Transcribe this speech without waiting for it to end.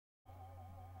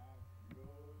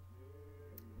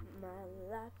My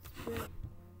life's free.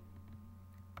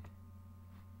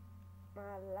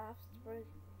 My life's free.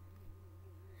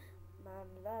 My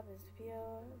love is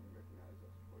pure.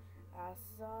 I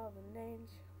saw an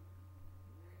angel,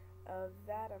 of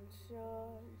that I'm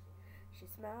sure. She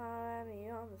smiled at me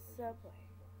on the subway.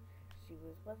 She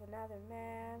was with another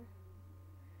man,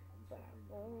 but I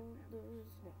won't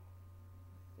lose no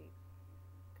sleep,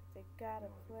 'cause they got a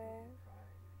plan.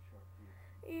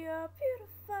 You're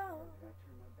beautiful.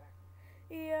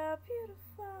 You're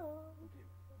beautiful.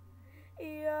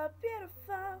 You're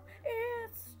beautiful.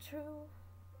 It's true.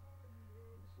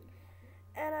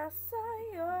 And I saw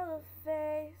your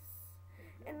face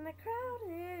in a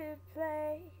crowded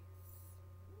place,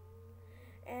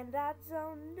 and I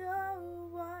don't know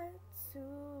what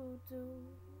to do,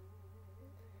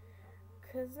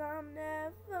 'cause I'll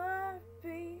never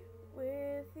be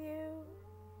with you.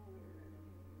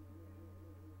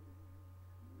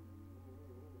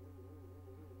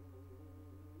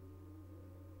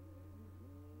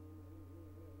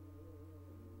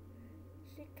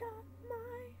 She caught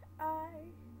my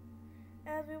eye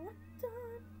as we walked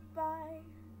on by.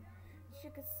 She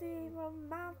could see from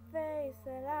my face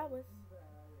that I was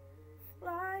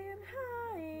flying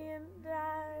high, and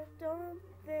I don't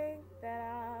think that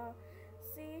I'll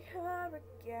see her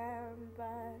again,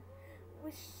 but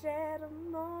we shared a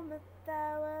moment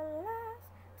that will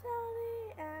last till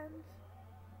the end.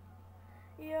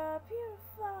 You're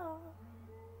beautiful.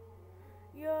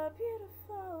 You're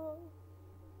beautiful.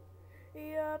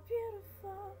 You're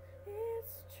beautiful.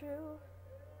 It's true.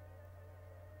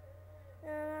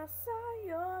 And I saw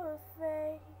your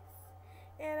face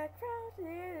in a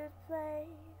crowded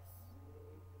place,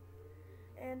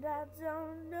 and I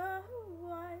don't know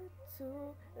what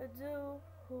to do,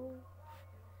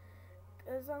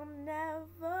 'cause I'll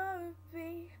never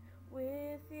be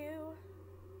with you.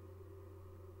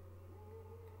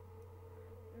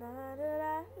 La da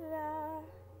da da,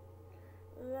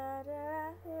 la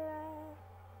da da,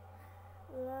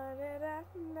 la da da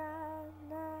na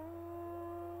na.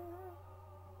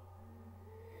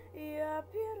 You're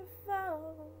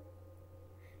beautiful.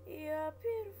 You're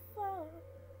beautiful.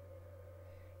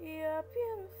 You're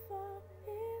beautiful.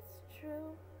 It's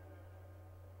true.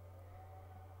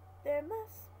 There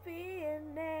must be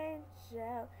an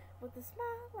angel with a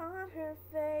smile on her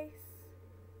face.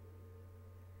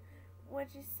 When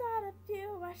she thought of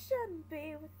you, I shouldn't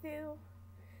be with you.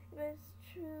 It's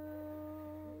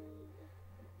true.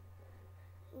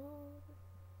 Ooh.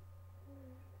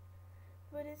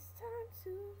 But it's time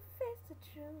to face the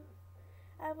truth.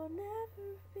 I will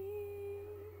never be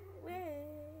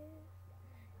with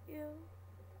you.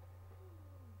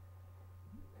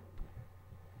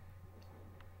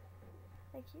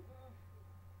 Thank you.